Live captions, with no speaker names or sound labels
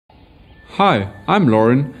Hi, I'm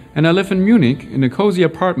Lauren and I live in Munich in a cozy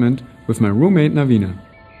apartment with my roommate Navina.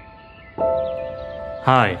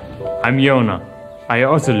 Hi, I'm Jona. I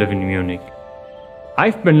also live in Munich.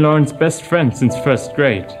 I've been Lauren's best friend since first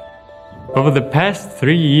grade. Over the past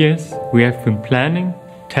 3 years, we have been planning,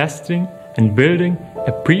 testing and building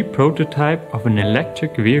a pre-prototype of an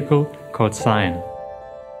electric vehicle called Sion.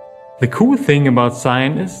 The cool thing about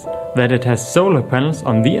Sion is that it has solar panels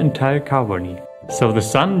on the entire car body, so the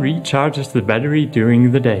sun recharges the battery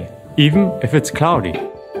during the day, even if it's cloudy.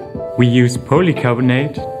 We use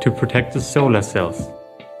polycarbonate to protect the solar cells.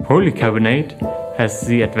 Polycarbonate has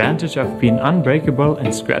the advantage of being unbreakable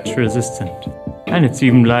and scratch resistant, and it's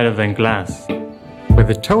even lighter than glass. With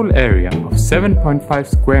a total area of 7.5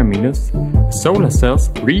 square meters, the solar cells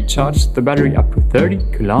recharge the battery up to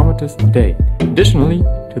 30 kilometers a day, additionally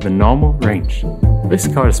to the normal range. This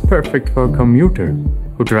car is perfect for a commuter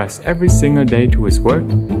who drives every single day to his work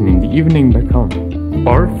and in the evening back home,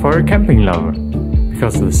 or for a camping lover,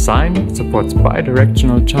 because the Sion supports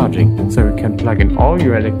bi-directional charging, so you can plug in all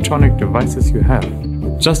your electronic devices you have.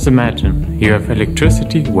 Just imagine, you have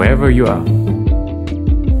electricity wherever you are.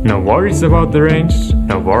 No worries about the range,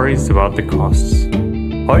 no worries about the costs.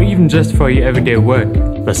 Or even just for your everyday work,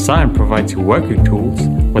 the Sion provides you working tools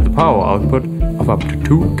with a power output of up to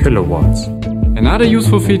 2 kilowatts. Another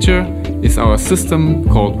useful feature is our system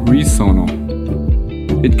called Sono.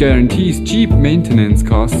 It guarantees cheap maintenance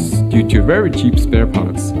costs due to very cheap spare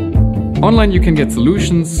parts. Online you can get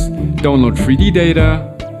solutions, download 3D data,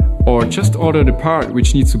 or just order the part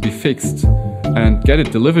which needs to be fixed and get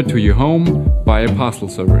it delivered to your home via parcel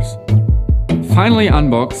service. Finally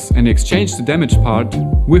unbox and exchange the damaged part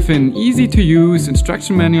with an easy-to-use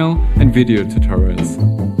instruction manual and video tutorials.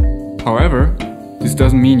 However, this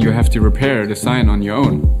doesn't mean you have to repair the Sion on your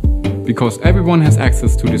own, because everyone has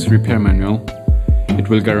access to this repair manual. It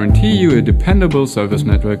will guarantee you a dependable service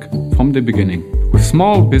network from the beginning, with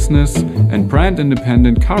small business and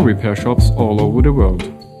brand-independent car repair shops all over the world.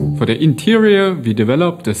 For the interior, we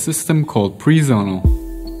developed a system called Sono.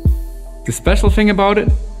 The special thing about it,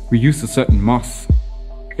 we use a certain moss.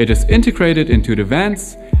 It is integrated into the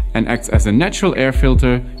vents and acts as a natural air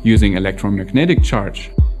filter using electromagnetic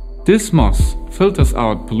charge. This moss filters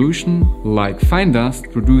out pollution like fine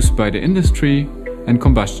dust produced by the industry and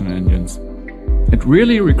combustion engines. It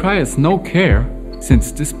really requires no care,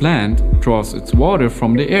 since this plant draws its water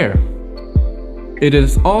from the air. It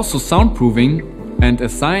is also soundproofing and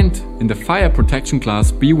assigned in the fire protection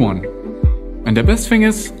class B1. And the best thing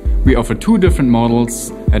is, we offer 2 different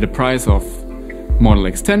models at a price of Model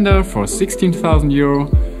Extender for 16,000 euro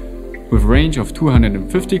with range of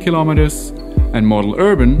 250 kilometers and Model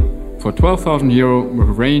Urban for 12,000 euro with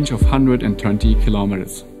a range of 120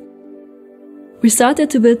 kilometers. We started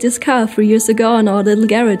to build this car 3 years ago in our little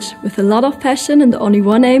garage with a lot of passion and only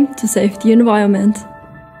one aim: to save the environment.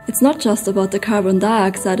 It's not just about the carbon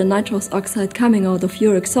dioxide and nitrous oxide coming out of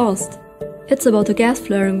your exhaust. It's about the gas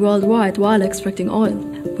flaring worldwide while extracting oil,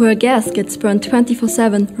 where gas gets burned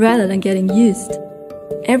 24/7 rather than getting used.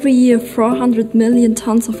 Every year 400 million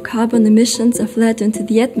tons of carbon emissions are fled into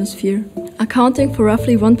the atmosphere, accounting for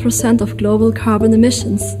roughly 1% of global carbon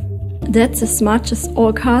emissions. That's as much as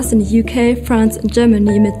all cars in the UK, France and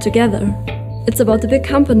Germany emit together. It's about the big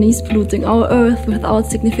companies polluting our earth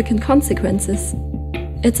without significant consequences.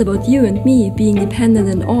 It's about you and me being dependent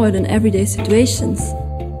on oil in everyday situations.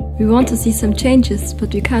 We want to see some changes,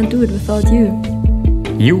 but we can't do it without you.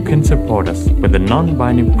 You can support us with a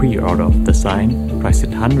non-binding pre-order of the Sion priced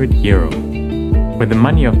at 100 euro. With the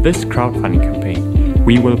money of this crowdfunding campaign,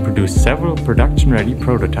 we will produce several production-ready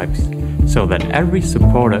prototypes so that every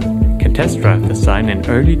supporter can test drive the Sion in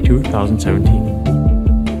early 2017.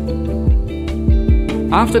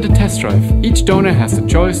 After the test drive, each donor has the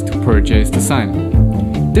choice to purchase the Sion.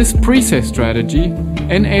 This pre-sale strategy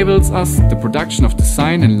enables us the production of the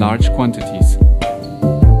Sion in large quantities.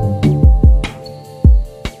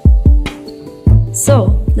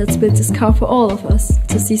 So, let's build this car for all of us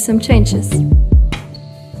to see some changes.